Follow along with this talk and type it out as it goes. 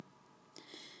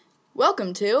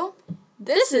Welcome to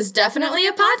This is Definitely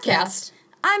a Podcast.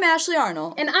 I'm Ashley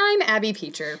Arnold. And I'm Abby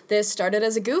Peacher. This started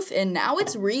as a goof, and now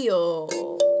it's real.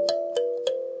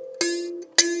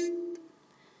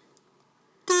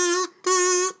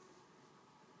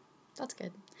 That's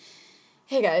good.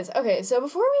 Hey guys, okay, so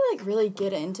before we really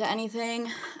get into anything,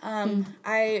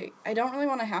 I don't really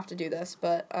want to have to do this,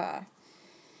 but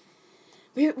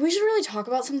we should really talk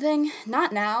about something.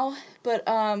 Not now, but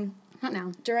Not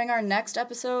now. during our next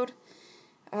episode.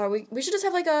 We should just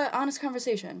have a honest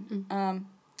conversation. I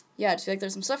just feel like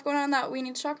there's some stuff going on that we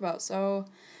need to talk about. So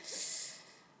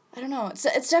I don't know.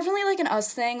 It's definitely an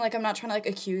us thing. I'm not trying to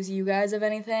accuse you guys of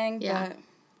anything. Yeah.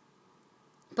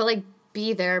 But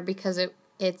be there because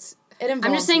it's. It involves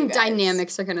I'm just saying you guys.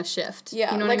 Dynamics are gonna shift.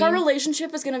 Yeah. You know what I mean? Our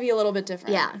relationship is gonna be a little bit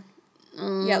different. Yeah.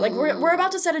 Yeah. We're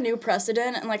about to set a new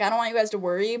precedent, and I don't want you guys to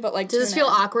worry, but Does this feel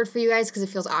awkward for you guys? Because it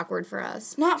feels awkward for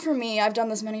us. Not for me. I've done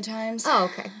this many times.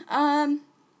 Oh, okay.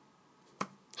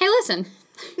 Hey, listen.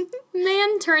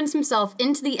 Man turns himself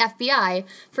into the FBI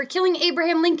for killing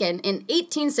Abraham Lincoln in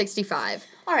 1865.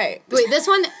 All right. Wait,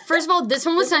 first of all, this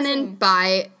one was sent in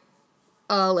by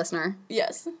a listener.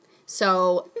 Yes.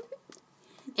 So,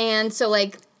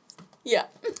 Yeah.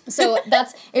 so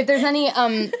that's, if there's any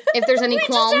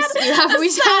qualms, we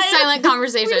just had a silent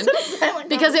conversation.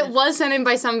 Because it was sent in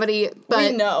by somebody,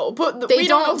 but we know, but they we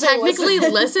don't know if technically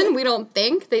listen, we don't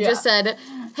think. They just Yeah. said,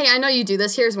 hey, I know you do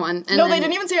this, here's one. And No, they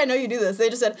didn't even say, I know you do this. They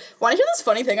just said, want to hear this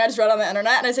funny thing I just read on the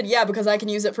internet? And I said, yeah, because I can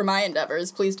use it for my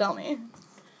endeavors. Please tell me.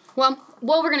 Well,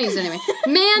 we're going to use it anyway.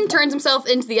 Man turns himself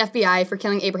into the FBI for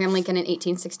killing Abraham Lincoln in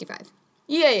 1865.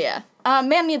 Yeah.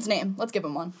 Man needs name. Let's give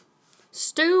him one.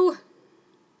 Stewart.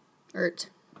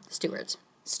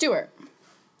 Stuart.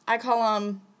 I call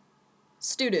him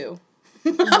Stu-Doo.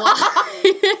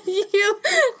 You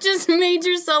just made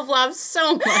yourself laugh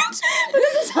so much.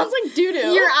 Because it sounds like doo-doo.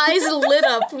 Your eyes lit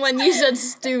up when you said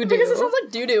stew-doo. Because it sounds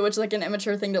like doo-doo, which is an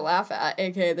immature thing to laugh at,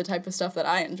 aka the type of stuff that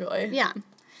I enjoy. Yeah,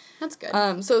 that's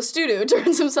good. So Stu-Doo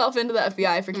turns himself into the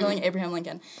FBI for killing Abraham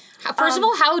Lincoln. First of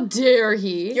all, how dare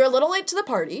he? You're a little late to the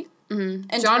party.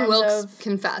 Mm-hmm. John Wilkes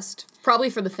confessed, probably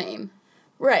for the fame.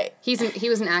 Right. He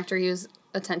was an actor. He was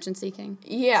attention-seeking.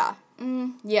 Yeah.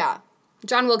 Yeah.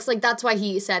 John Wilkes, that's why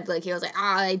he said, he was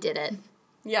I did it.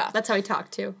 Yeah. That's how he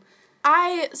talked, too.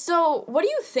 So, what do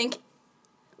you think,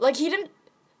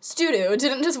 Stu-Doo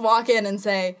didn't just walk in and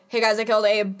say, hey guys, I killed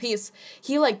Abe, peace.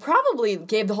 He, probably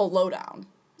gave the whole lowdown.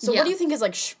 So what do you think his,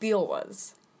 spiel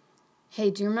was?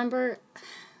 Hey, do you remember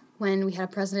when we had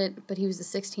a president, but he was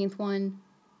the 16th one,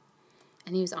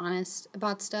 and he was honest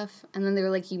about stuff? And then they were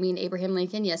like, you mean Abraham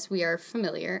Lincoln? Yes, we are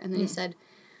familiar. And then he said,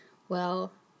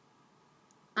 well,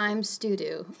 I'm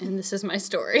Stu-Doo, and this is my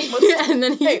story. And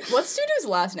then what's Stu-Doo's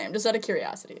last name? Just out of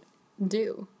curiosity.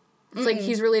 Do. It's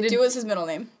he's related. Do is his middle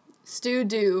name.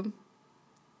 Stu-Doo.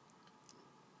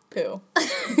 Poo.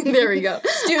 There we go.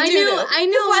 Stu-Doo. I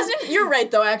know. His last name, you're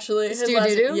right, though, actually.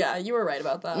 Stu-Doo? Yeah, you were right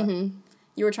about that. Mm-hmm.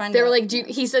 You were trying to... They were like,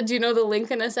 he said, do you know the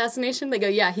Lincoln assassination? They go,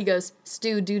 yeah. He goes,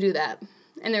 Stu, do that.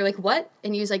 And they're like, what?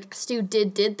 And he was like, Stu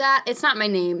did that? It's not my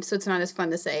name, so it's not as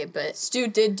fun to say, but... Stu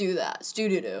did do that.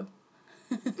 Stu-doo-doo.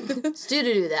 Stu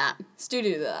do that.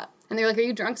 Stu-doo that. And they were like, are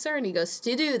you drunk, sir? And he goes,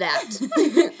 Stu do that.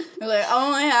 They're like, I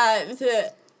only had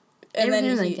to... And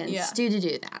then Lincoln, yeah. Stu to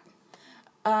do that.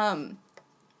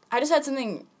 I just had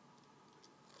something...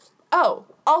 Oh,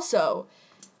 also,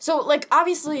 so,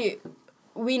 obviously,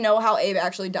 we know how Abe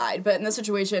actually died, but in this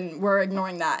situation, we're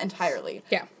ignoring that entirely.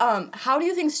 Yeah. How do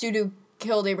you think Stu-Doo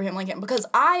killed Abraham Lincoln? Because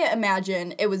I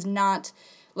imagine it was not,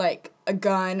 a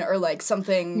gun or,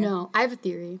 something... No, I have a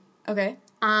theory. Okay.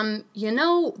 You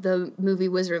know the movie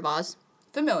Wizard of Oz?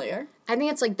 Familiar. I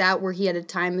think it's that where he had a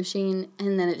time machine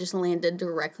and then it just landed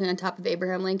directly on top of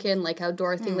Abraham Lincoln, like how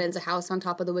Dorothy lands a house on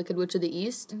top of the Wicked Witch of the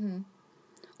East. Mm-hmm.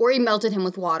 Or he melted him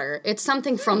with water. It's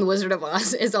something from the Wizard of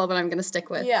Oz is all that I'm going to stick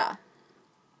with. Yeah.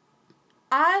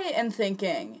 I am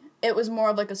thinking it was more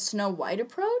of a Snow White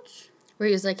approach. Where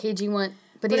he was like, hey, do you want...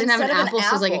 But he didn't have an apple,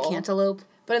 so it was a cantaloupe.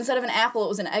 But instead of an apple, it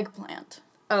was an eggplant.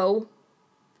 Oh.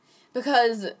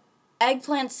 Because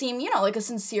eggplants seem, like a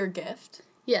sincere gift.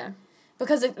 Yeah.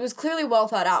 Because it was clearly well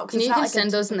thought out. Can you send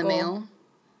those in the mail?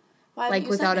 Why haven't you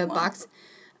without sent me a box?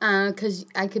 Because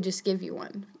I could just give you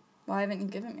one. Why haven't you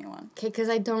given me one? Okay, because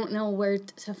I don't know where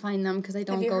to find them, because I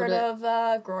don't go to... Have you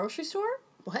heard of grocery store?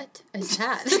 What is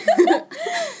that?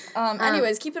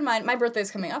 Anyways, keep in mind, my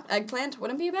birthday's coming up. Eggplant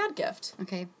wouldn't be a bad gift.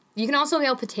 Okay. You can also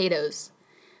mail potatoes.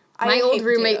 My old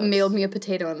roommate mailed me a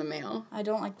potato in the mail. I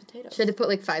don't like potatoes. She had to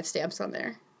put 5 stamps on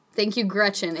there. Thank you,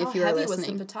 Gretchen, if you were listening. How heavy was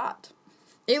the potat?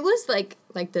 It was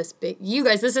like this big. You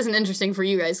guys, this isn't interesting for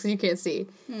you guys because you can't see.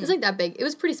 It was that big. It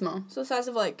was pretty small. So the size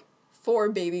of 4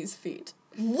 babies' feet.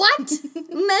 What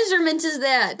measurement is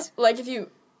that? Like if you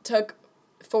took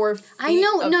 4 feet. I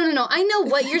know. No. I know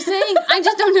what you're saying. I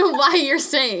just don't know why you're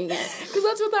saying it. Because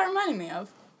that's what that reminded me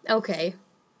of. Okay.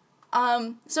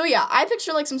 So yeah, I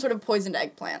picture like some sort of poisoned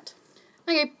eggplant.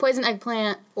 Okay, poison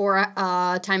eggplant, or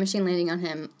a time machine landing on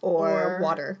him, or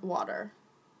water. Water.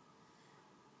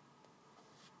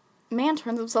 Man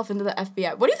turns himself into the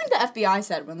FBI. What do you think the FBI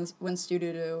said when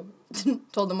Stu-Doo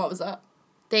told them what was up?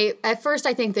 At first,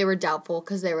 I think they were doubtful,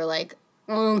 because they were like,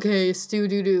 okay,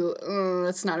 Stu-Doo,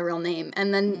 that's not a real name.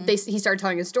 And then he started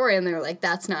telling his story, and they were like,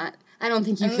 that's not, I don't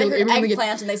think you and can. They heard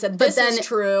eggplant, and they said, this is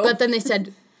true. But then they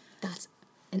said, that's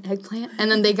an eggplant? And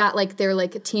then they got, like, they were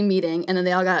like a team meeting, and then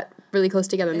they all got really close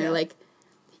together, and they're like,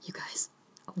 you guys,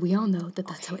 we all know that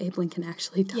that's how Abe Lincoln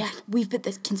actually died. Yeah, we've been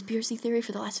this conspiracy theory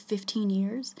for the last 15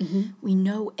 years. Mm-hmm. We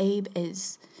know Abe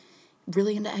is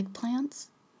really into eggplants,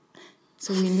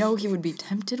 so we know he would be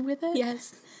tempted with it.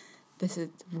 Yes. This is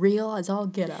real as all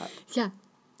get up. Yeah.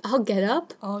 I'll get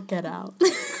up. All get out.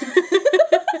 This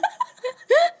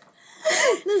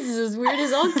is as weird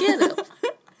as I'll get up.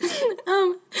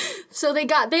 So they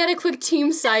had a quick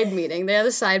team side meeting. They had a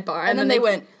sidebar. And then they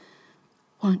went,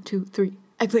 1, 2, 3.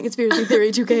 Eggplant conspiracy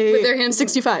theory, 2K with their hands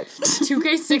 65.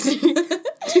 2K60.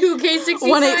 2K65.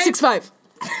 1865.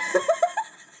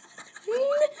 Well,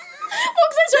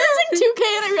 because I started saying 2K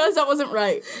and I realized that wasn't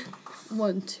right.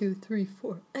 1, 2, 3,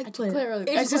 4. Eggplant.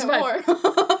 Eggplant war.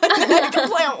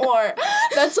 Eggplant war.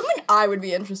 That's something I would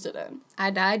be interested in.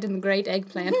 I died in the Great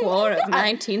Eggplant War of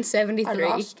 1973.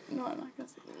 No, I'm not going to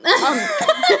say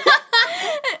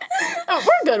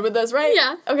we're good with this, right?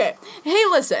 Yeah. Okay. Hey,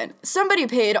 listen. Somebody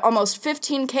paid almost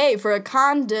 $15K for a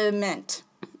condiment.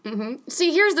 Mm-hmm.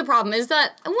 See, here's the problem, is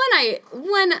that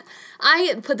when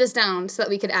I put this down so that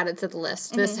we could add it to the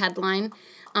list, this headline,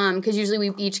 because usually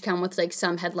we each come with, like,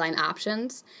 some headline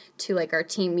options to, like, our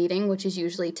team meeting, which is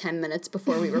usually 10 minutes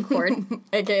before we record.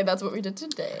 Okay, that's what we did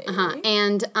today.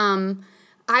 And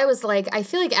I was like, I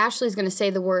feel like Ashley's going to say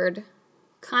the word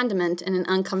condiment in an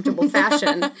uncomfortable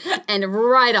fashion, and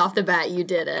right off the bat, you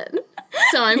did it.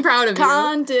 So I'm proud of you.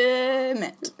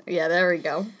 Condiment. Yeah, there we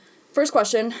go. First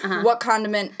question, what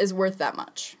condiment is worth that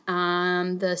much?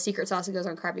 The secret sauce that goes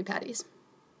on Krabby Patties.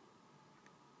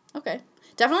 Okay.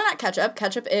 Definitely not ketchup.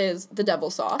 Ketchup is the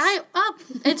devil's sauce.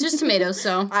 It's just tomatoes,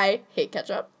 so. I hate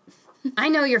ketchup. I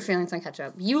know your feelings on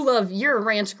ketchup. You're a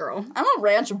ranch girl. I'm a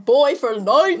ranch boy for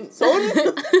life, son.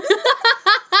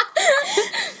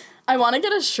 I want to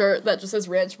get a shirt that just says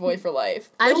ranch boy for life.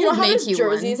 I will make there's you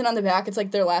jerseys one. And on the back it's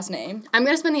like their last name. I'm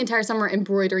going to spend the entire summer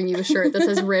embroidering you a shirt that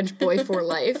says ranch boy for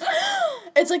life.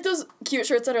 It's like those cute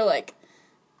shirts that are like,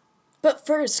 but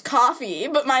first, coffee.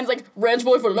 But mine's like, ranch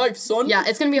boy for life, son. Yeah,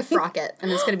 it's going to be a frocket,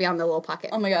 and it's going to be on the little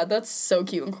pocket. Oh my god, that's so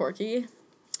cute and quirky.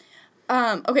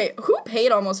 Okay, who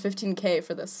paid almost $15K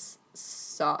for this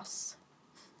sauce?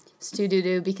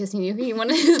 Stu-Doo, because he knew he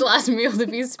wanted his last meal to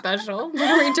be special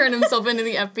before he turned himself into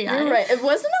the FBI. You're right. It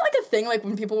wasn't that like a thing like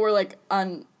when people were like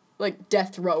on like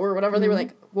death row or whatever, they were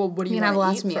like, well, what do you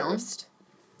want to eat first?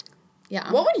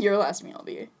 Yeah. What would your last meal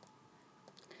be?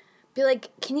 Be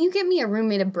like, can you get me a room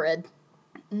made of bread?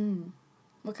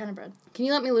 What kind of bread? Can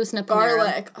you let me loosen up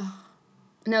garlic?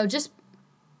 No, just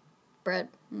bread.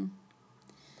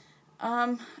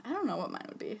 I don't know what mine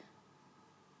would be.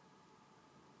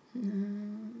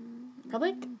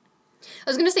 Probably. I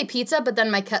was gonna say pizza, but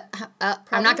then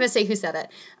I'm not gonna say who said it.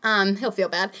 He'll feel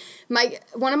bad.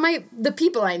 The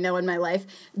people I know in my life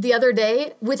the other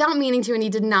day, without meaning to, and he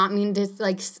did not mean to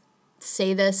like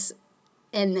say this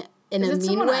in a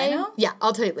mean way. I know? Yeah,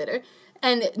 I'll tell you later.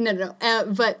 And no.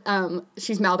 But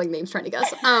she's mouthing names trying to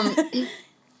guess.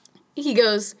 He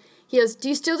goes, do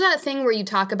you still do that thing where you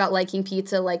talk about liking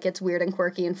pizza like it's weird and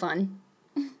quirky and fun?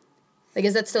 Like,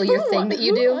 is that still your thing that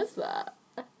you do? Who was that?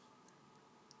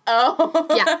 Oh.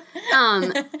 Yeah.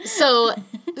 So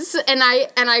and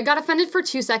I got offended for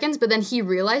 2 seconds, but then he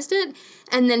realized it,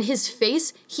 and then his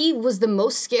face, he was the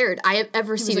most scared I have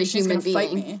ever seen a human being.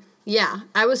 Fight me. Yeah.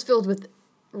 I was filled with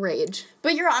rage.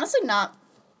 But you're honestly not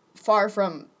far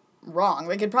from wrong.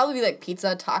 Like, it'd probably be like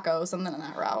pizza, taco, something in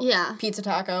that route. Yeah. Pizza,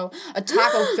 taco. A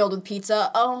taco filled with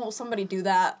pizza. Oh, somebody do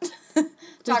that.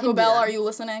 Taco Bell, are you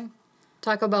listening?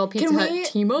 Taco Bell, Pizza Hut,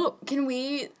 team up. Can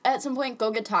we, at some point,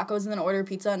 go get tacos and then order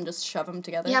pizza and just shove them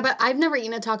together? Yeah, but I've never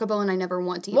eaten a Taco Bell, and I never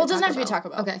want to eat Well, it doesn't have to be Taco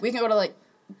Bell. Okay. We can go to, like...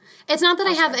 It's not that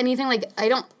I have anything, like, I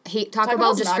don't hate Taco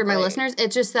Bell just for my listeners.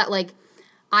 It's just that, like,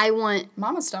 I want...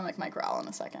 Mama's stomach might growl in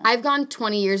a second. I've gone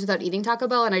 20 years without eating Taco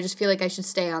Bell, and I just feel like I should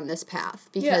stay on this path.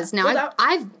 Because now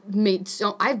I've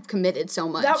committed so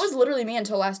much. That was literally me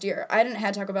until last year. I didn't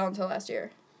have Taco Bell until last year.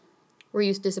 Were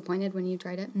you disappointed when you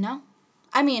tried it? No.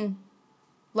 I mean...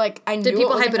 Like, I knew Did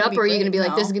people it hype it up, or are you going to be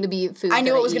like, No. this is going to be food? I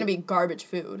knew it was going to be garbage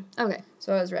food. Okay.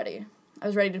 So I was ready. I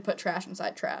was ready to put trash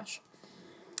inside trash.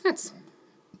 That's...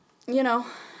 You know.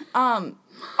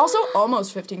 Also,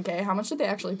 almost $15K. How much did they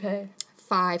actually pay?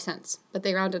 5 cents, but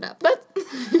they rounded up. But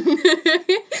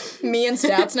me and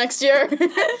stats next year.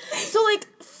 So, like,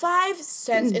 5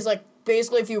 cents is, like,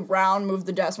 basically if you move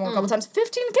the decimal a couple times,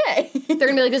 $15K. They're going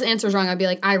to be like, this answer's wrong. I'd be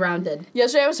like, I rounded.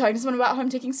 Yesterday I was talking to someone about how I'm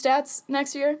taking stats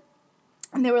next year.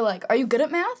 And they were like, are you good at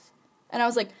math? And I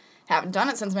was like, haven't done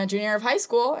it since my junior year of high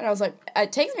school. And I was like,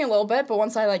 it takes me a little bit, but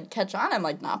once I, like, catch on, I'm,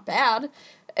 like, not bad.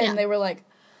 And they were like,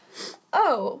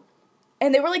 oh.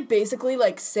 And they were, like, basically,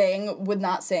 like, saying, with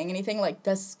not saying anything, like,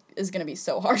 this is going to be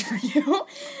so hard for you.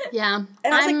 Yeah.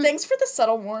 And I was like, thanks for the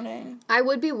subtle warning. I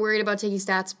would be worried about taking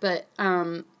stats, but,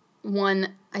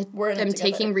 one, I'm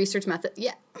taking research methods.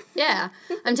 Yeah. Yeah.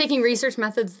 I'm taking research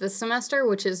methods this semester,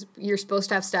 which is, you're supposed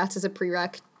to have stats as a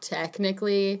prereq,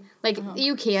 technically. Like,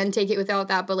 you can take it without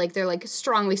that, but, like, they're, like,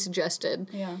 strongly suggested.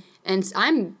 Yeah. And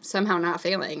I'm somehow not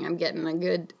failing. I'm getting a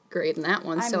good grade in that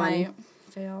one, so I'm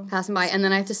fail. passing by. And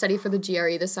then I have to study for the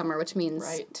GRE this summer, which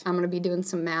means I'm going to be doing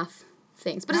some math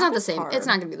things. But it's not the same. Hard. It's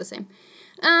not going to be the same.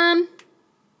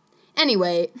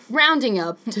 Anyway, rounding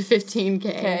up to $15K.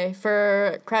 Okay,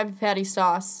 for Krabby Patty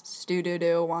sauce, Stu Doo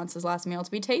Doo wants his last meal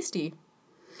to be tasty.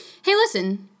 Hey,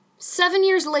 listen. 7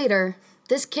 years later,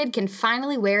 this kid can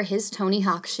finally wear his Tony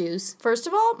Hawk shoes. First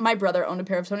of all, my brother owned a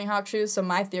pair of Tony Hawk shoes, so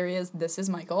my theory is this is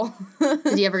Michael.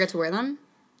 Did he ever get to wear them?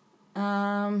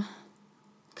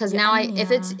 Because now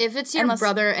if it's your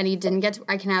brother and he didn't get to,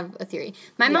 I can have a theory.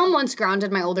 My mom once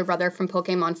grounded my older brother from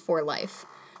Pokemon for life.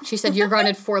 She said, you're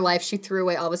grounded for life. She threw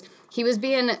away all of his... He was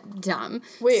being dumb.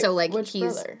 Wait, so, like, which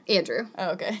he's... brother? Andrew.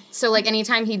 Oh, okay. So, like,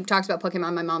 anytime he talks about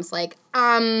Pokemon, my mom's like,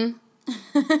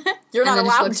 You're not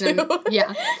allowed to.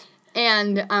 Yeah.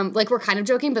 And, like, we're kind of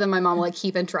joking, but then my mom will, like,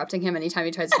 keep interrupting him anytime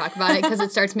he tries to talk about it, because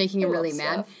it starts making him really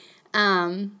mad.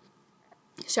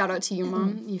 Shout out to you,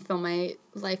 Mom. You fill my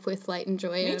life with light and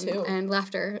joy and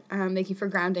laughter. Thank you for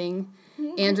grounding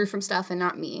Andrew from stuff and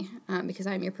not me, because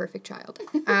I'm your perfect child.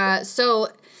 So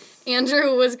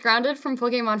Andrew was grounded from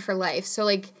Pokemon for life. So,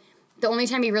 like, the only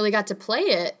time he really got to play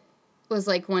it was,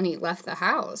 like, when he left the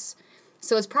house.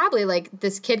 So it's probably, like,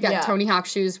 this kid got Tony Hawk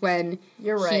shoes when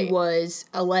he was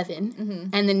 11. Mm-hmm.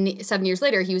 And then 7 years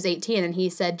later, he was 18, and he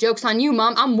said, joke's on you,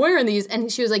 Mom, I'm wearing these.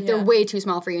 And she was like, they're way too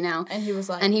small for you now. And he was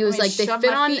like, they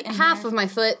fit on half of my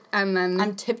foot, and then...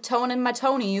 I'm tiptoeing in my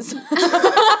Tonys.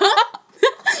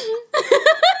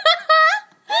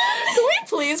 Can we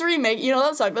please remake, you know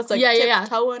that song that's like,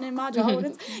 tiptoeing in my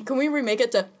Tonys? Mm-hmm. Can we remake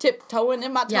it to tiptoeing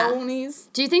in my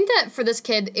Tonys? Do you think that for this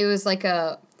kid, it was like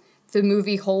the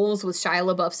movie Holes with Shia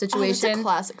LaBeouf situation? Oh, it's a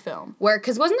classic film.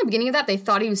 Because wasn't the beginning of that, they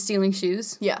thought he was stealing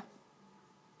shoes? Yeah.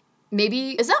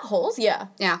 Maybe... Is that Holes? Yeah.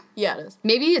 Yeah. Yeah, it is.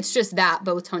 Maybe it's just that,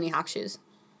 but with Tony Hawk shoes.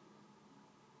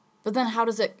 But then how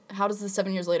does the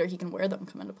 7 years later he can wear them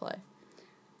come into play?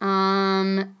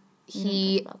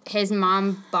 His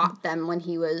mom bought them when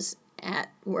he was at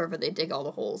wherever they dig all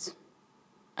the holes.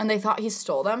 And they thought he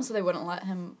stole them, so they wouldn't let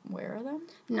him wear them?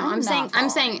 No, I'm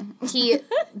saying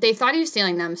they thought he was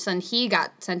stealing them, so then he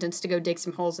got sentenced to go dig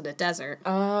some holes in a desert.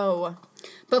 Oh.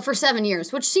 But for 7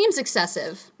 years, which seems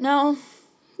excessive. No.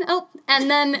 Nope. And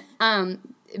then,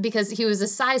 because he was a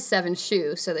size 7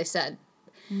 shoe, so they said,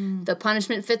 the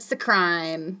punishment fits the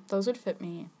crime. Those would fit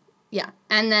me. Yeah.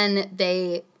 And then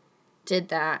they did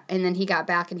that, and then he got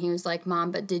back, and he was like,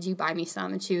 Mom, but did you buy me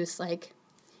some? And she was like,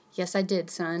 yes, I did,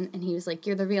 son. And he was like,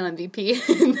 you're the real MVP.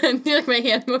 And then, like, my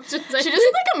hand motions. She just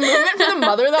did, like, a movement for the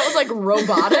mother that was, like,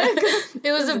 robotic.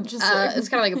 It was it's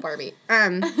kind of like a Barbie.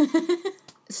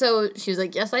 So she was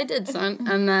like, yes, I did, son.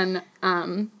 And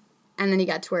then he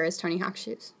got to wear his Tony Hawk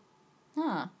shoes.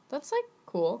 Huh. That's, like,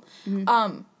 cool.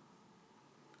 Mm-hmm.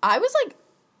 I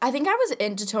think I was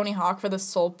into Tony Hawk for the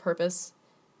sole purpose,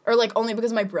 or, like, only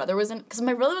because my brother was because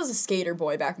my brother was a skater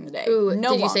boy back in the day. Ooh,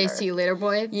 did you say see you later,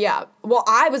 boy? Yeah. Well,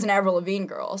 I was an Avril Lavigne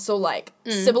girl, so, like,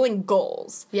 sibling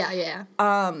goals. Yeah, yeah.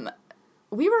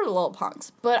 We were little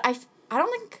punks, but I just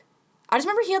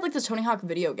remember he had, like, this Tony Hawk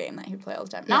video game that he would play all the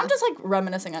time. Now I'm just, like,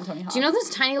 reminiscing on Tony Hawk. Do you know those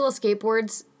tiny little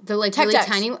skateboards? They're, like, Tech really decks.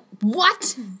 tiny.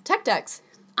 What? Tech decks.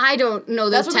 I don't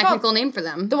know the technical name for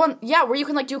them. The one, yeah, where you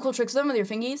can, like, do cool tricks with them with your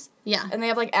fingies. Yeah. And they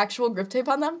have, like, actual grip tape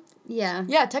on them. Yeah.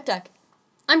 Yeah, Tech Deck.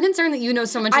 I'm concerned that you know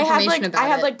so much information about it. I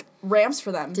had, like, ramps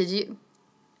for them. Did you?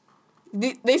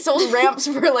 They sold ramps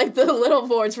for, like, the little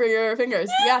boards for your fingers.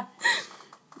 Yeah.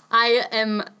 I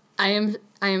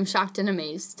am shocked and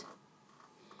amazed.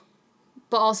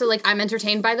 But also, like, I'm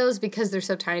entertained by those because they're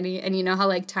so tiny. And you know how,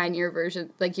 like, tinier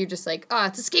version, like, you're just like, oh,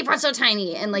 it's a skateboard so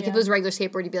tiny. And, like, if it was a regular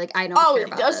skateboard, you'd be like, I don't care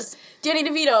about this. Danny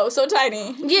DeVito, so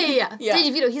tiny. Yeah.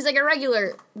 Danny DeVito, he's like a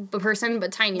regular person,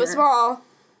 but tinier. But small.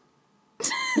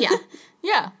 Yeah.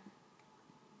 Yeah.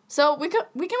 So we came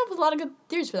up with a lot of good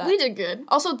theories for that. We did good.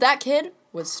 Also, that kid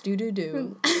was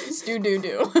Stu-Doo-Doo.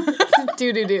 Stu-Doo-Doo.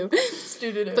 Doo-doo-doo.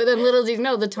 Stu-Doo-Doo. But then little did you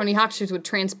know, the Tony Hawk shoes would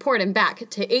transport him back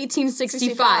to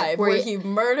 1865, where he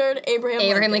murdered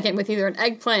Abraham Lincoln with either an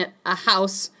eggplant, a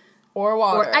house, or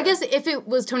water. Or I guess if it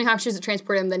was Tony Hawk shoes that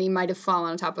transported him, then he might have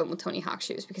fallen on top of him with Tony Hawk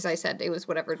shoes, because I said it was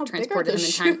whatever transported him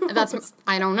in time. That's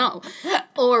I don't know.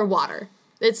 Or water.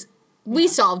 We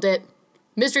solved it.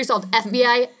 Mystery solved.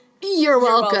 FBI, you're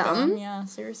welcome. Yeah,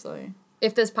 seriously.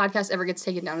 If this podcast ever gets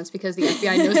taken down, it's because the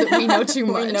FBI knows that we know too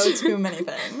much. We know too many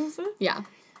things. Yeah.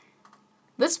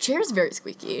 This chair's very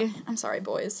squeaky. I'm sorry,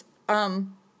 boys.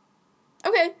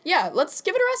 Okay, yeah, let's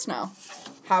give it a rest now.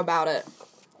 How about it?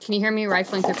 Can you hear me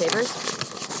rifling through papers?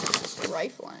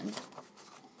 Rifling.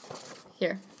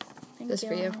 Here. This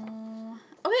for you.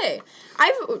 Okay.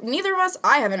 Neither of us,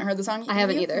 I haven't heard the song. I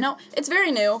haven't either. No, it's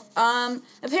very new.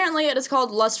 Apparently it is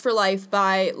called Lust for Life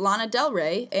by Lana Del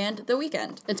Rey and The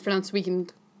Weeknd. It's pronounced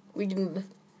Weeknd. Weeknd.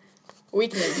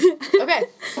 Okay.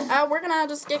 We're gonna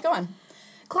just get going.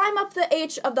 Climb up the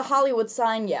H of the Hollywood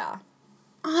sign, yeah.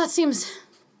 Oh, that seems...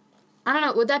 I don't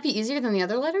know. Would that be easier than the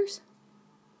other letters?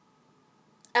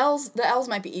 The L's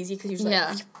might be easy because you're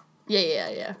just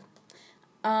Yeah.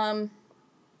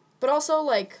 But also,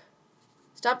 like,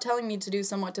 stop telling me to do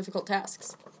somewhat difficult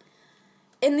tasks.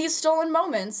 In these stolen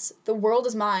moments, the world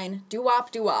is mine.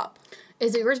 Doo-wop, doo-wop.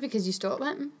 Is it yours because you stole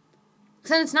it? Because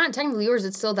then it's not technically yours,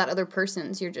 it's still that other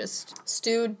person's. You're just...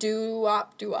 Stew,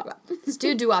 doo-wop, doo-wop.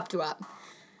 Stew, doo-wop, doo-wop.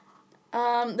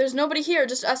 There's nobody here,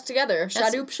 just us together.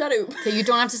 Shadoop, shadoop. Okay, you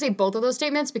don't have to say both of those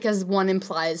statements because one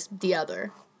implies the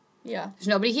other. Yeah. There's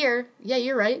nobody here. Yeah,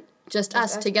 you're right. Just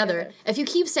us together. If you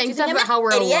keep saying stuff about how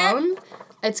we're alone,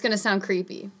 it's going to sound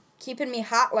creepy. Keeping me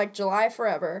hot like July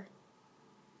forever.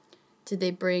 Did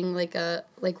they bring, like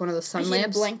one of those sun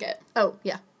lamps? lamps? A blanket. Oh,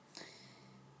 yeah.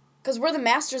 Because we're the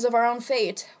masters of our own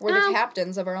fate. We're the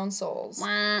captains of our own souls.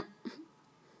 Wah.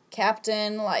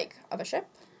 Captain, like, of a ship?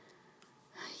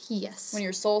 Yes. When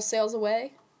your soul sails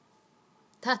away?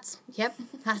 That's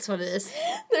what it is.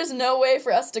 There's no way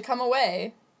for us to come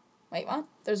away. Wait, what?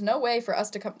 There's no way for us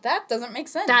to come... That doesn't make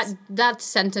sense. That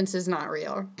sentence is not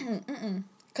real.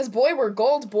 Because boy, we're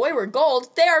gold. Boy, we're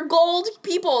gold. They are gold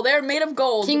people. They're made of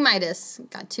gold. King Midas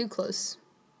got too close.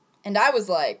 And I was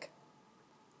like,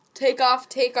 take off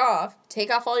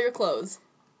all your clothes.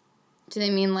 Do they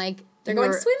mean like... They're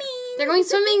going swimming. They're going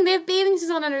swimming. They have bathing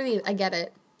suits on underneath. I get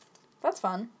it. That's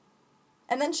fun.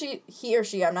 And then he or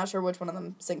she, I'm not sure which one of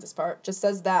them sings this part, just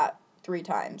says that 3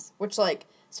 times. Which, like,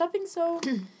 stop being so...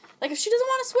 like, if she doesn't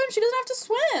want to swim, she doesn't have to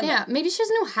swim. Yeah, maybe she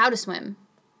doesn't know how to swim.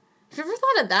 Have you ever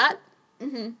thought of that?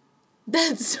 Mm-hmm.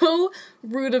 That's so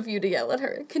rude of you to yell at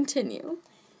her. Continue.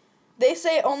 They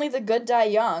say only the good die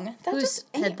young. That just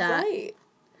ain't that? right.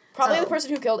 Probably the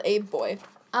person who killed Abe Boy.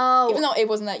 Oh. Even though Abe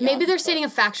wasn't that young. Maybe they're stating a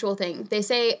factual thing. They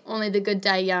say only the good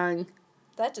die young.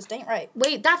 That just ain't right.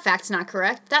 Wait, that fact's not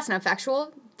correct. That's not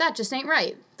factual. That just ain't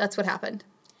right. That's what happened.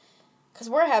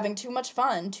 Because we're having too much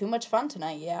fun. Too much fun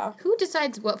tonight, yeah. Who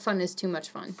decides what fun is too much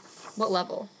fun? What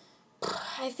level?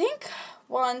 I think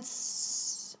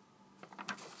once...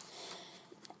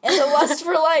 And a lust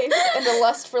for life, and a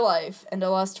lust for life, and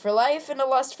a lust for life, and a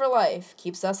lust for life.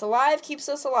 Keeps us alive, keeps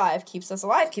us alive, keeps us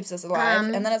alive, keeps us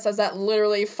alive. And then it says that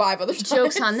literally 5 other times.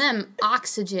 Joke's on them.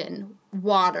 Oxygen,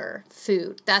 water,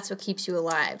 food. That's what keeps you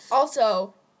alive.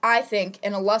 Also, I think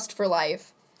in a lust for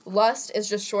life, lust is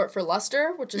just short for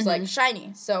luster, which is like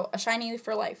shiny. So a shiny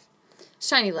for life.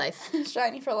 Shiny life.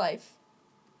 Shiny for life.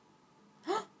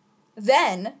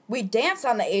 Then we dance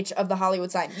on the H of the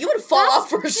Hollywood sign. You would fall off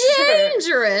for sure.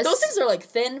 Dangerous. Those things are like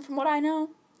thin from what I know.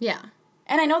 Yeah.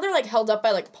 And I know they're like held up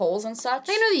by like poles and such.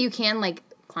 I know that you can like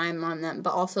climb on them,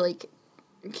 but also like,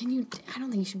 I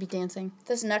don't think you should be dancing.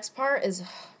 This next part is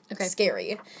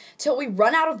scary. Till we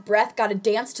run out of breath, gotta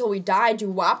dance till we die,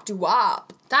 doo-wop,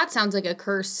 doo-wop. That sounds like a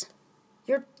curse.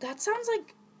 That sounds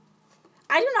like...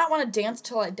 I do not want to dance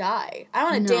till I die. I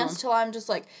want to dance till I'm just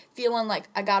like feeling like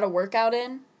I got a workout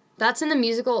in. That's in the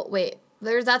musical... Wait.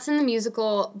 That's in the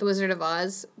musical The Wizard of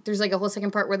Oz. There's like a whole second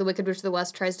part where the Wicked Witch of the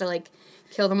West tries to like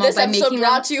kill them all by making them... This episode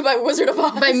brought to you by Wizard of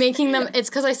Oz. By making them... It's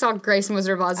because I saw Grace in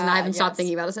Wizard of Oz and I haven't stopped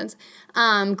thinking about it since.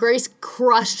 Grace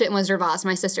crushed it in Wizard of Oz,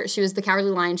 my sister. She was the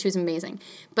Cowardly Lion. She was amazing.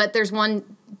 But there's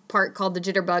one part called the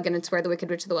Jitterbug, and it's where the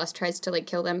Wicked Witch of the West tries to like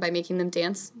kill them by making them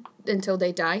dance until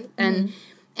they die. And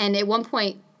at one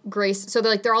point... Grace, so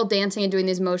they're all dancing and doing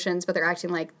these motions, but they're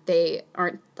acting like they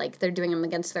aren't, like, they're doing them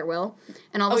against their will.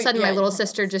 And all of a sudden, my little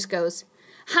sister just goes,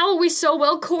 "How are we so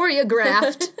well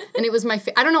choreographed?" And it was I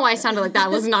don't know why I sounded like that.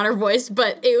 It was not her voice,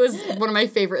 but it was one of my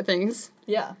favorite things.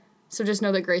 Yeah. So just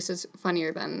know that Grace is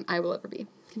funnier than I will ever be.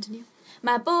 Continue.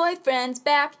 My boyfriend's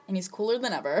back, and he's cooler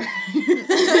than ever.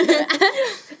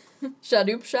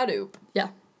 Shadoop, shadoop. Yeah.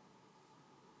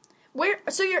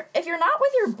 If you're not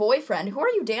with your boyfriend, who are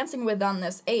you dancing with on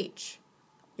this H?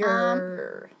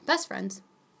 Your best friends.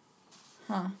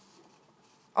 Huh.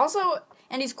 Also,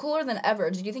 and he's cooler than ever.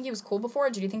 Did you think he was cool before, or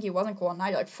did you think he wasn't cool? And now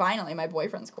you're like, finally, my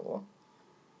boyfriend's cool.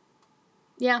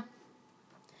 Yeah.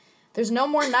 There's no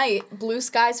more night, blue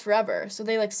skies forever. So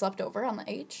they, like, slept over on the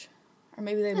H? Or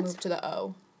maybe they moved to the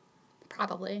O.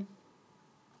 Probably.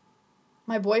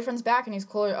 My boyfriend's back and he's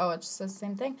cooler. Oh, it just says the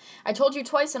same thing. I told you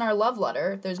twice in our love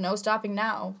letter, there's no stopping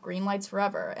now. Green lights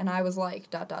forever. And I was like, ...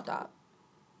 I'm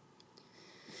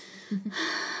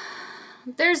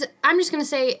just going to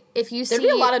say, if you see There'd be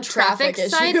a lot of traffic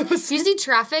sites, if you see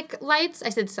traffic lights, I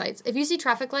said sites. If you see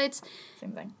traffic lights,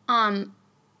 same thing.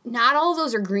 Not all of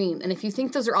those are green. And if you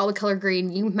think those are all the color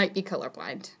green, you might be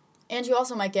colorblind. And you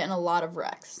also might get in a lot of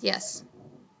wrecks. Yes.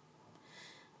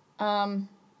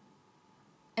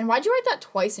 And why'd you write that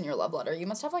twice in your love letter? You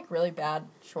must have, like, really bad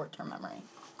short-term memory.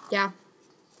 Yeah.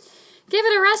 Give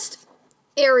it a rest,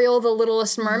 Ariel, the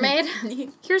Littlest Mermaid.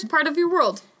 Here's part of your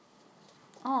world.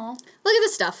 Aw. Look at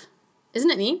this stuff.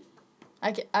 Isn't it neat?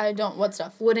 I don't... What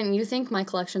stuff? Wouldn't you think my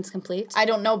collection's complete? I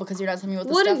don't know because you're not telling me what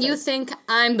the Wouldn't stuff is. you think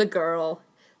I'm the girl?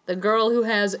 The girl who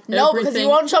has No, everything. because you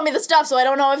won't show me the stuff, so I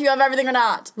don't know if you have everything or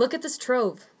not. Look at this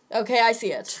trove. Okay, I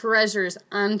see it. Treasures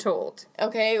untold.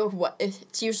 Okay, what?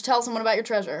 So you should tell someone about your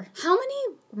treasure. How many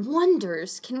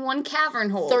wonders can one cavern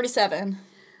hold? 37.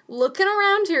 Looking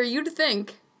around here, you'd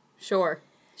think. Sure.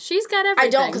 She's got everything. I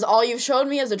don't, because all you've showed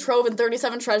me is a trove and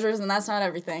 37 treasures, and that's not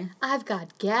everything. I've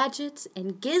got gadgets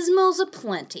and gizmos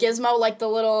aplenty. Gizmo, like the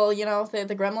little, the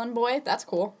gremlin boy? That's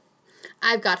cool.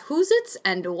 I've got who's-its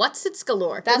and what's-its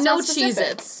galore. That's no not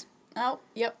specific. Cheez-Its. Oh,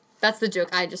 yep. That's the joke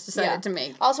I just decided to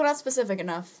make. Also not specific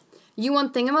enough. You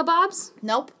want thingamabobs?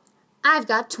 Nope. I've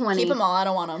got 20. Keep them all, I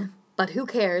don't want them. But who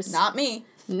cares? Not me.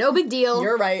 No big deal.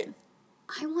 You're right.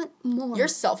 I want more. You're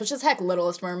selfish as heck,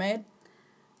 Littlest Mermaid.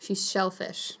 She's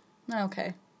shellfish.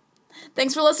 Okay.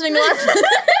 Thanks for listening to our...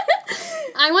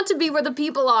 I want to be where the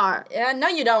people are. Yeah, no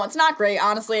you don't. It's not great,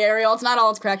 honestly, Ariel. It's not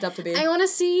all it's cracked up to be. I want to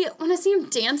see him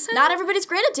dancing. Not everybody's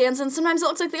great at dancing. Sometimes it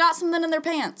looks like they got something in their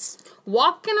pants.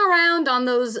 Walking around on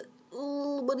those,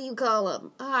 what do you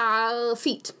call them?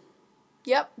 Feet.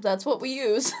 Yep, that's what we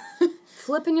use.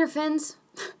 Flipping your fins?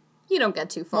 You don't get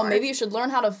too far. Well, maybe you should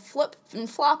learn how to flip and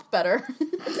flop better.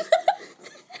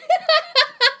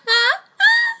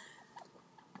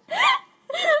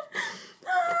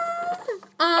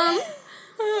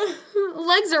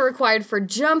 Legs are required for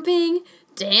jumping,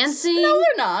 dancing. No,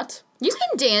 they're not. You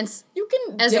can dance. You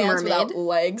can as dance a mermaid without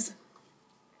legs.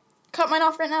 Cut mine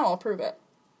off right now, I'll prove it.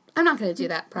 I'm not going to do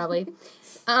that, probably.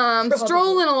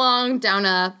 Strolling along down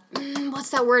a, what's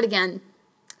that word again?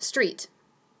 Street.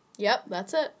 Yep,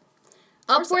 that's it.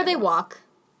 Up where they walk.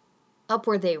 Up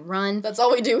where they run. That's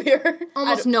all we do here.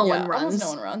 Almost no one runs. Almost no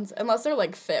one runs. Unless they're,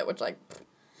 like, fit, which, like...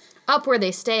 Up where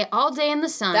they stay all day in the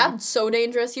sun. That's so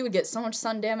dangerous. You would get so much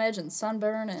sun damage and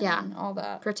sunburn and all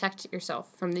that. Protect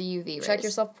yourself from the UV rays. Check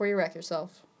yourself before you wreck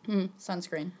yourself.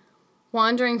 Sunscreen.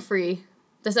 Wandering free.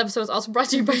 This episode is also brought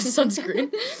to you by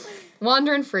sunscreen.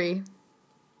 Wandering free.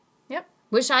 Yep.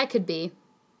 Wish I could be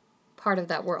part of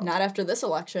that world. Not after this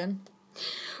election.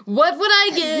 What would I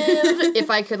give if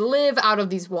I could live out of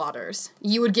these waters?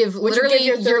 You would give literally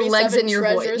your legs and your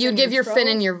voice. You'd give your fin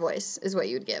and your voice is what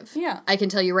you would give. Yeah. I can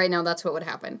tell you right now that's what would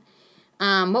happen.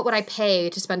 What would I pay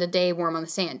to spend a day warm on the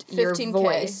sand? 15K. Your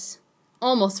voice.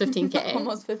 Almost 15K.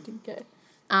 Almost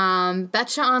 15K.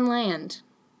 Betcha on land.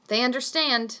 They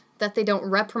understand that they don't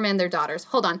reprimand their daughters.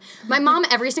 Hold on. My mom,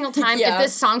 every single time, if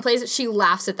this song plays, she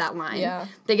laughs at that line. Yeah.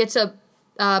 They get to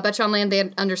betcha on land,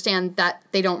 they understand that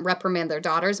they don't reprimand their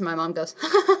daughters. My mom goes,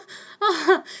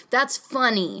 that's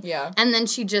funny. Yeah. And then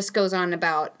she just goes on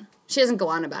about, she doesn't go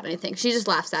on about anything. She just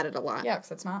laughs at it a lot. Yeah,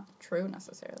 because it's not true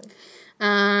necessarily.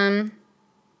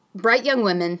 Bright young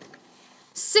women.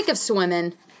 Sick of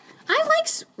swimming. I like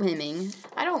swimming.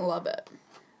 I don't love it.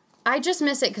 I just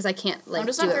miss it because I can't, I'm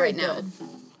just do not it very right now. good.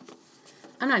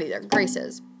 I'm not either. Grace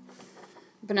is.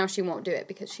 But now she won't do it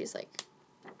because she's like,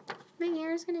 my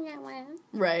hair's gonna get wet.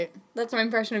 Right. That's my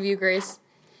impression of you, Grace.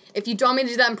 If you want me to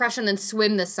do that impression, then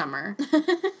swim this summer.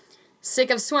 Sick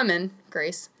of swimming,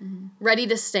 Grace. Mm-hmm. Ready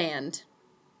to stand.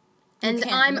 And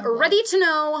I'm ready to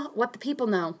know what the people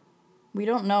know. We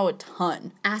don't know a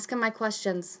ton. Ask him my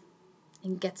questions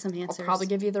and get some answers. I'll probably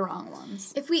give you the wrong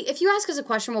ones. If you ask us a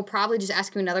question, we'll probably just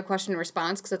ask you another question in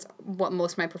response, because that's what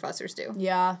most of my professors do.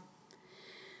 Yeah.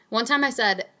 One time I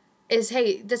said,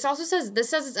 hey, this says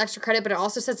it's extra credit, but it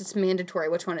also says it's mandatory.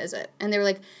 Which one is it? And they were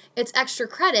like, it's extra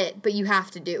credit, but you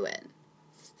have to do it.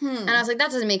 And I was like,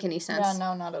 that doesn't make any sense. Yeah,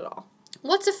 no, not at all.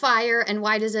 What's a fire, and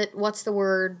what's the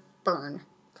word burn?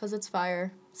 Because it's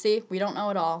fire. See, we don't know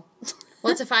it all.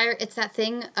 What's a fire? It's that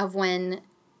thing of when's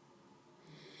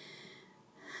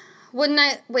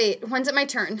it my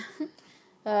turn?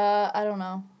 I don't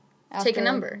know. Take a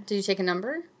number. Did you take a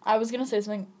number? I was going to say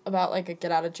something about, like, a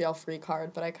get-out-of-jail-free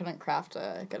card, but I couldn't craft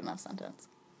a good enough sentence.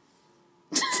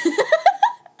 You're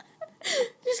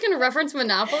just going to reference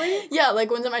Monopoly? Yeah, like,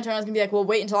 when's it my turn? I was going to be like, well,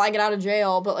 wait until I get out of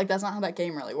jail, but, like, that's not how that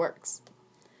game really works.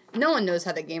 No one knows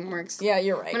how that game works. Yeah,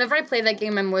 you're right. Whenever I play that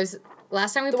game,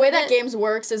 last time we played it... The way that game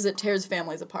works is it tears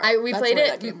families apart. We played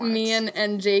it, me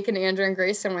and Jake and Andrew and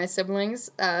Grace and my siblings,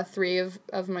 3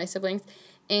 of my siblings,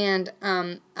 and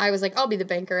I was like, I'll be the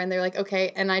banker, and they're like,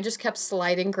 okay, and I just kept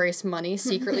sliding Grace money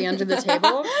secretly under the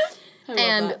table,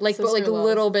 and like, but like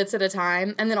little bits at a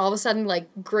time, and then all of a sudden, like,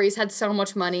 Grace had so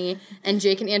much money, and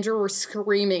Jake and Andrew were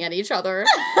screaming at each other,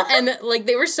 and like,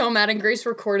 they were so mad, and Grace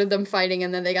recorded them fighting,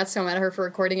 and then they got so mad at her for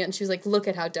recording it, and she was like, look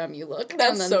at how dumb you look.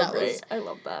 That's so great. I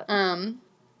love that.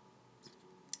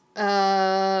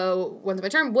 When's my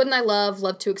turn? Wouldn't I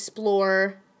love to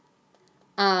explore,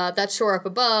 that shore up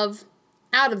above,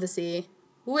 out of the sea,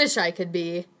 wish I could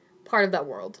be part of that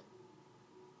world.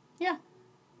 Yeah.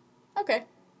 Okay.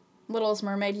 Littlest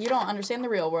Mermaid, you don't understand the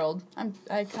real world. No,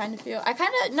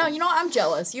 you know what? I'm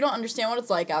jealous. You don't understand what it's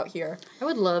like out here.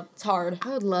 It's hard. I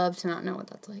would love to not know what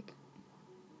that's like.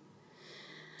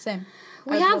 Same.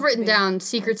 We have written down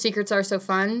secrets are so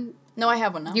fun. No, I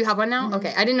have one now. You have one now? Mm-hmm.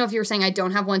 Okay. I didn't know if you were saying I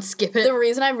don't have one, skip it. The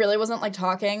reason I really wasn't, like,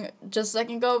 talking just a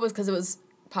second ago was because it was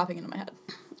popping into my head.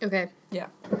 Okay. Yeah.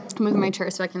 I'm moving my chair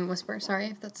so I can whisper. Sorry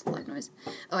if that's loud noise.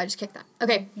 Oh, I just kicked that.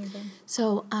 Okay.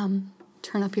 So,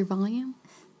 turn up your volume.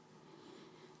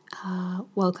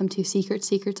 Welcome to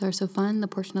Secrets Are So Fun, the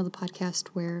portion of the podcast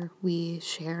where we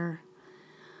share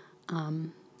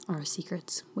our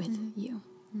secrets with you.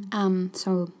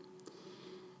 So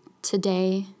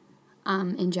today,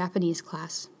 in Japanese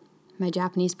class, my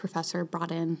Japanese professor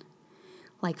brought in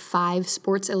like 5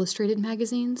 Sports Illustrated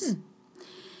magazines.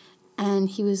 And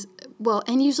he was,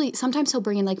 and usually, sometimes he'll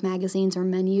bring in, like, magazines or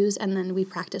menus, and then we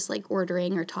practice, like,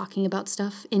 ordering or talking about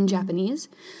stuff in Japanese.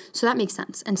 So that makes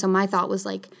sense. And so my thought was,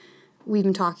 like, we've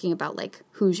been talking about, like,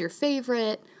 who's your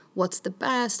favorite, what's the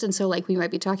best, and so, like, we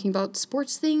might be talking about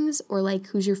sports things, or, like,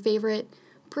 who's your favorite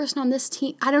person on this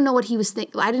team. I don't know what he was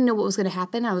thinking. I didn't know what was going to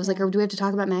happen. I was like, do we have to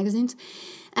talk about magazines?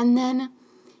 And then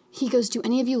he goes, do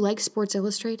any of you like Sports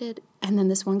Illustrated? And then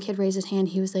this one kid raised his hand.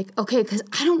 He was like, okay, because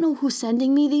I don't know who's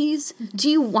sending me these.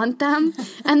 Do you want them?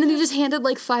 And then he just handed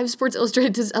like 5 Sports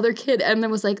Illustrated to this other kid and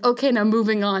then was like, okay, now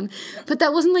moving on. But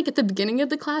that wasn't like at the beginning of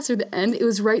the class or the end. It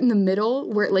was right in the middle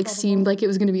where it like seemed like it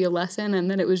was going to be a lesson, and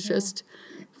then it was just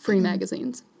free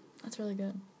magazines. That's really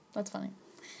good. That's funny.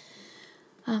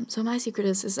 So my secret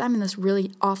is I'm in this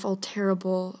really awful,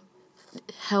 terrible,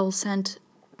 hell-sent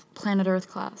Planet Earth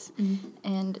class.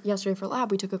 And yesterday for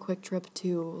lab, we took a quick trip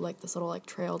to, like, this little, like,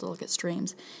 trail to look at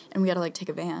streams. And we had to, like, take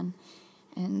a van.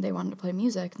 And they wanted to play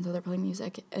music. And so they're playing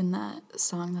music in that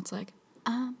song that's like,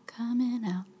 I'm coming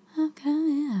out,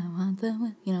 want the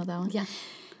wind. You know that one? Yeah.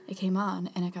 It came on,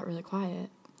 and it got really quiet.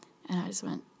 And I just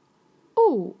went,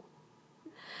 ooh.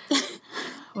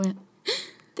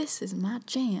 This is my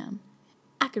jam.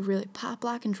 I could really pop,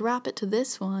 lock, and drop it to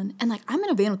this one. And, like, I'm in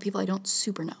a van with people I don't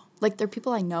super know. Like, they're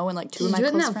people I know and, like, 2 of my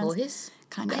close friends. Did you do it in that voice?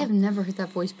 Kind of. I have never heard that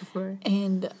voice before.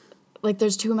 And, like,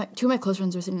 there's two of my close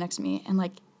friends who are sitting next to me. And,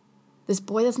 like, this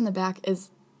boy that's in the back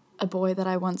is a boy that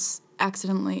I once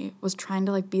accidentally was trying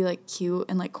to, like, be, like, cute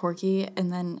and, like, quirky.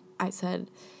 And then I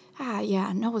said,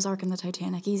 yeah, Noah's Ark and the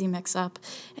Titanic, easy mix up.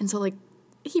 And so, like,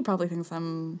 he probably thinks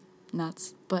I'm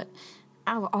nuts. But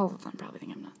all of them probably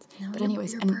think I'm nuts. No, but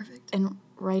anyways, you're perfect. And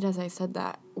right as I said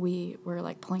that, we were,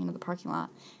 like, pulling into the parking lot.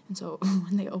 And so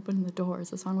when they opened the doors,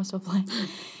 the song was still playing.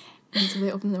 And so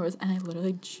they opened the doors, and I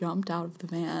literally jumped out of the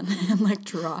van and, like,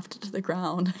 dropped to the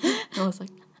ground. And I was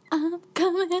like, I'm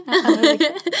coming out. And I,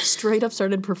 like, straight up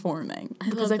started performing.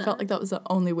 Because I felt like that was the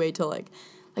only way to, like,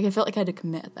 I felt like I had to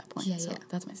commit at that point. Yeah, so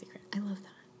that's my secret. I love that.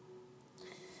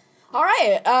 All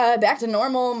right, back to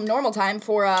normal time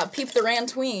for Peep the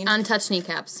Rantween. Untouched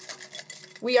kneecaps.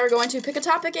 We are going to pick a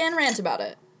topic and rant about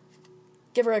it.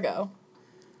 Give her a go.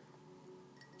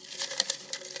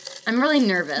 I'm really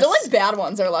nervous. The, like, bad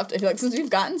ones are left, I feel like, since we've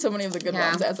gotten so many of the good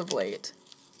ones as of late.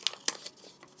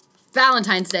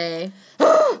 Valentine's Day.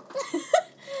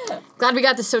 Glad we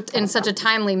got this in such a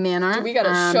timely manner. Dude, we got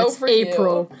a show it's for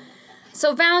April. you.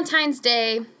 So Valentine's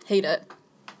Day. Hate it.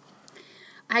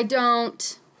 I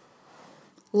don't.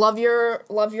 Love your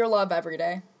love every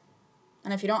day.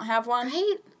 And if you don't have one,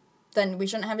 Right? then we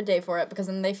shouldn't have a day for it because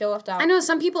then they feel left out. I know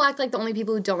some people act like the only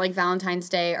people who don't like Valentine's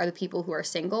Day are the people who are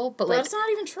single, but like that's not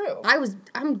even true.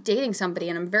 I'm dating somebody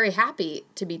and I'm very happy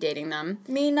to be dating them.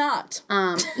 Me not.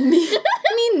 Me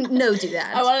no do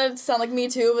that. I wanted it to sound like me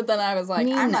too, but then I was like,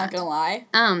 I'm not gonna lie.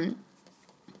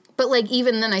 But like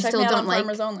even then I Check still me out don't on like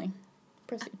Farmers Only.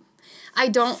 Proceed. I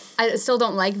still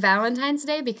don't like Valentine's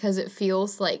Day because it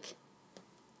feels like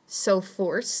so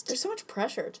forced. There's so much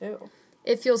pressure too.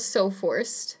 It feels so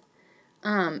forced.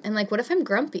 And like what if I'm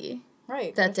grumpy?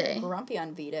 Right. That what if day. you're grumpy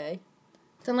on V-Day.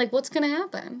 Then like what's gonna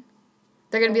happen?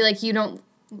 They're gonna be like, you don't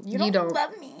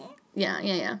love me. Yeah.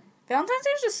 Valentine's Day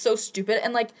is just so stupid,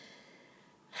 and like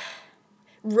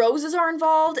roses are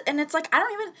involved, and it's like I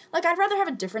don't even like. I'd rather have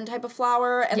a different type of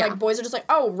flower, and like boys are just like,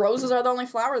 oh, roses are the only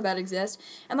flower that exist,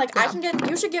 and like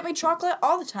you should get me chocolate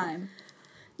all the time.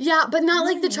 Yeah, but not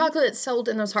like the chocolate that's sold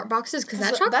in those heart boxes, because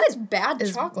that chocolate that's bad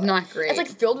is chocolate. not great. It's like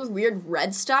filled with weird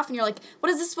red stuff, and you're like,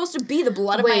 what is this supposed to be? The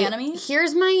blood of my enemies? Here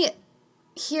is my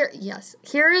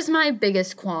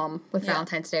biggest qualm with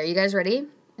Valentine's Day. Are you guys ready?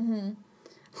 Mm-hmm.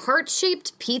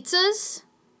 Heart-shaped pizzas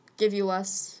Give you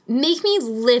less. make me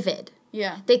livid.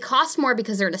 Yeah. They cost more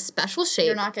because they're in a special shape.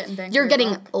 You're not getting bang for You're your getting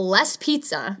buck. less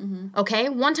pizza. Mm-hmm. Okay?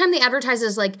 One time they advertised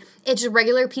as like, it's just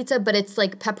regular pizza, but it's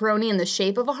like pepperoni in the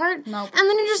shape of a heart. Nope. And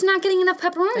then you're just not getting enough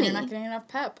pepperoni. Then you're not getting enough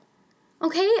pep.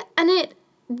 Okay? And it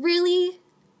really,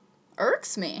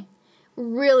 Irks me.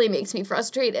 really makes me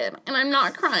frustrated. And I'm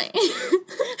not crying.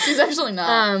 She's actually not.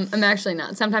 I'm actually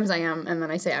not. Sometimes I am, and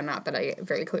then I say I'm not, but I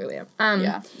very clearly am.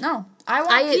 Yeah. No. I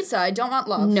want pizza. I don't want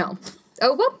love. No.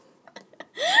 Oh, well.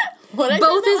 What I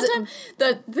Both said is- that one time,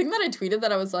 the thing that I tweeted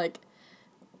that I was like,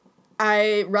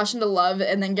 I rush into love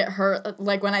and then get hurt,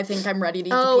 like when I think I'm ready to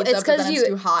eat the pizza, it's but 'cause then it's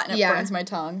too hot and it burns my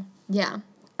tongue. Yeah.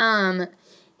 And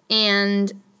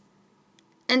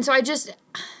so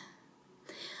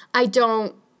I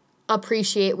don't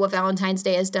appreciate what Valentine's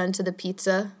Day has done to the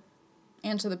pizza.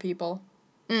 And to the people.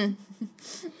 And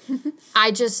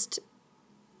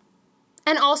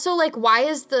also, like,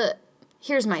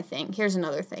 here's my thing. Here's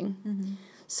another thing. Mm-hmm.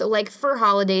 So, like, for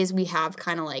holidays, we have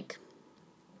kind of, like,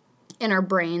 in our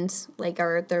brains, like,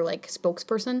 they're, like,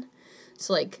 spokesperson.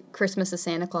 So, like, Christmas is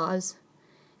Santa Claus,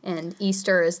 and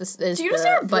Easter is Do you just say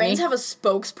our brains have a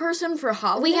spokesperson for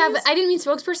holidays? I didn't mean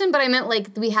spokesperson, but I meant, like,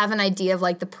 we have an idea of,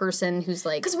 like, the person who's,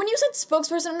 like... Because when you said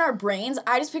spokesperson in our brains,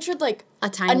 I just pictured, like,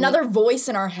 tiny... another voice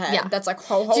in our head. Yeah. That's like,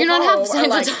 ho, ho, Do you not ho, have Santa or,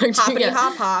 like, talk to you? hoppity Yeah.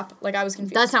 hop hop. Like, I was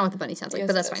confused. That's not what the bunny sounds like, Yes,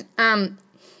 but that's it fine.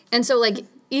 And so, like,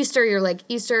 Easter, you're like,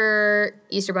 Easter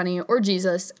Bunny, or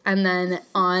Jesus. And then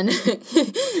on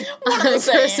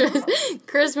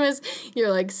Christmas,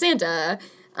 you're like, Santa.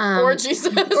 Or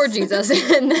Jesus. Or Jesus.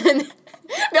 And then...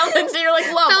 Valentine's Day, you're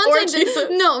like, love, or Jesus.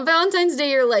 No, Valentine's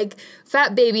Day, you're like,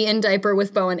 fat baby in diaper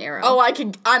with bow and arrow. Oh,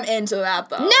 I'm into that,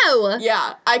 though. No!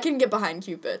 Yeah, I can get behind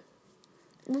Cupid.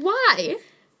 Why?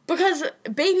 Because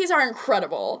babies are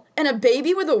incredible, and a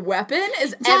baby with a weapon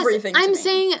is everything to I'm me.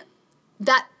 saying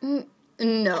that...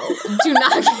 No, do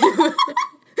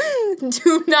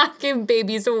not give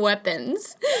babies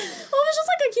weapons. Well, it's just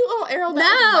like a cute little arrow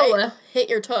that might hit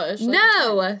your tush. Like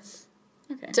No.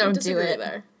 Okay, Don't we do disagree it.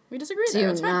 there. We disagree Do there.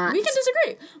 It's fine. not. We can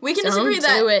disagree. We can Don't disagree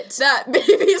do it. that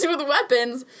babies with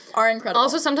weapons are incredible.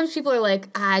 Also, sometimes people are like,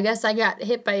 I guess I got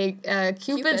hit by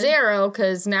Cupid's arrow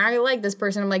because now I like this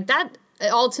person. I'm like, that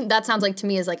sounds like to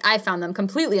me is like I found them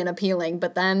completely unappealing,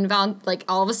 but then found like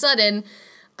all of a sudden,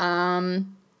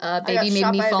 a baby made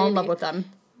me fall in love with them.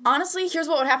 Honestly, here's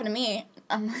what would happen to me.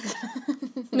 That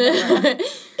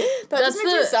just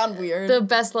makes me sound weird. The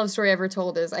best love story ever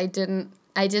told is I didn't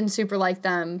super like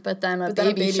them, but then a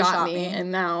baby shot me,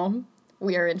 and now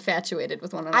we are infatuated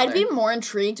with one another. I'd be more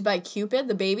intrigued by Cupid,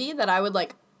 the baby, that I would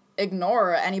like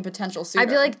ignore any potential suitor. I'd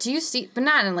be like, do you see? But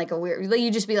not in like a weird. Like,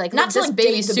 you just be like, not this to like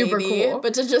baby's date the super baby, cool.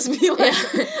 but to just be like,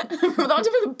 that one time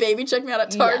the baby checked me out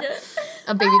at Target. Yeah.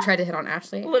 A baby tried to hit on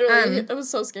Ashley. Literally, it was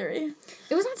so scary.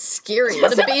 It was not scary.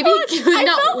 The baby could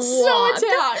not felt walk. so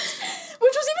attacked,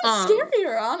 which was even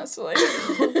scarier, honestly.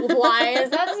 Why is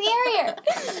that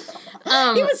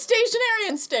scarier? He was stationary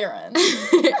and staring.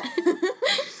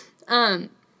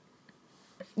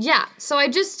 Yeah. So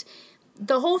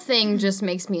the whole thing just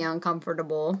makes me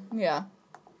uncomfortable. Yeah.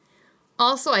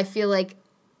 Also, I feel like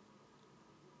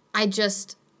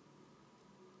the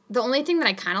only thing that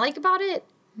I kind of like about it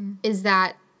is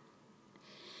that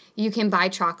you can buy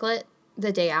chocolate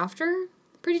the day after,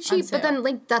 pretty cheap, but then,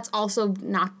 like, that's also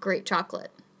not great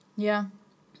chocolate. Yeah.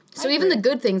 So even the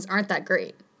good things aren't that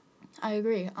great. I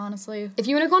agree, honestly. If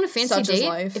you want to go on a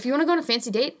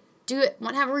fancy date, do it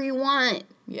whenever you want.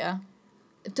 Yeah.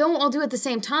 Don't all do it at the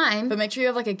same time. But make sure you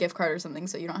have, like, a gift card or something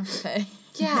so you don't have to pay.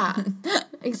 Yeah.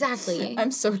 Exactly.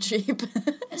 I'm so cheap.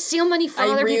 Steal money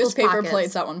from other people's pockets. I reused paper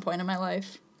plates at one point in my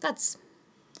life. That's...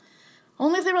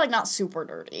 Only if they were, like, not super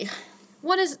dirty.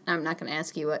 I'm not going to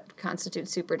ask you what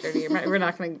constitutes super dirty. We're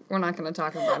not going to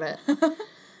talk about it.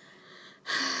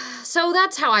 So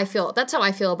that's how I feel. That's how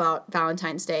I feel about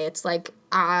Valentine's Day. It's like,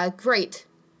 great.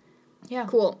 Yeah.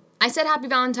 Cool. I said Happy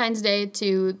Valentine's Day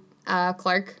to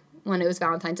Clark when it was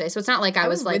Valentine's Day. So it's not like I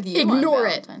was like, ignore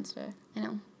it. Valentine's Day. I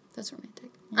know. That's romantic.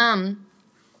 Yeah.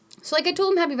 So, like, I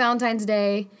told him Happy Valentine's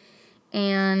Day,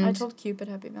 and... I told Cupid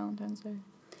Happy Valentine's Day.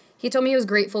 He told me he was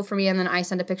grateful for me, and then I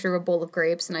sent a picture of a bowl of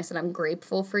grapes, and I said, I'm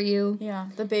grateful for you. Yeah.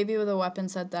 The baby with a weapon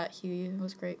said that he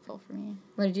was grateful for me.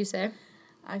 What did you say?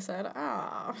 I said,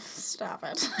 stop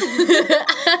it.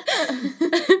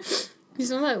 You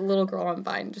sound like that little girl on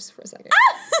Vine just for a second.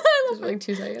 Just for like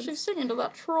 2 seconds. She's singing to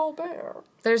that troll bear.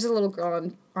 There's a little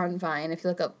girl on Vine. If you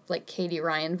look up, like, Katie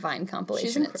Ryan Vine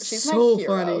compilation, she's so my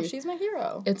hero. Funny. She's my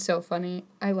hero. It's so funny.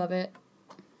 I love it.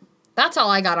 That's all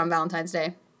I got on Valentine's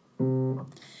Day.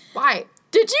 Why?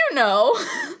 Did you know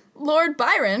Lord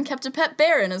Byron kept a pet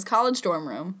bear in his college dorm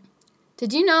room?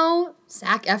 Did you know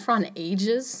Zac Efron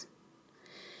ages?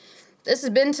 This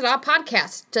has been Ta-Da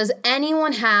Podcast. Does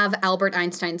anyone have Albert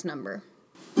Einstein's number?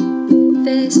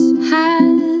 This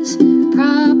has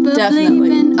probably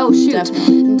been... Oh, shoot.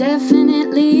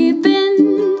 Definitely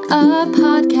been a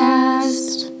podcast.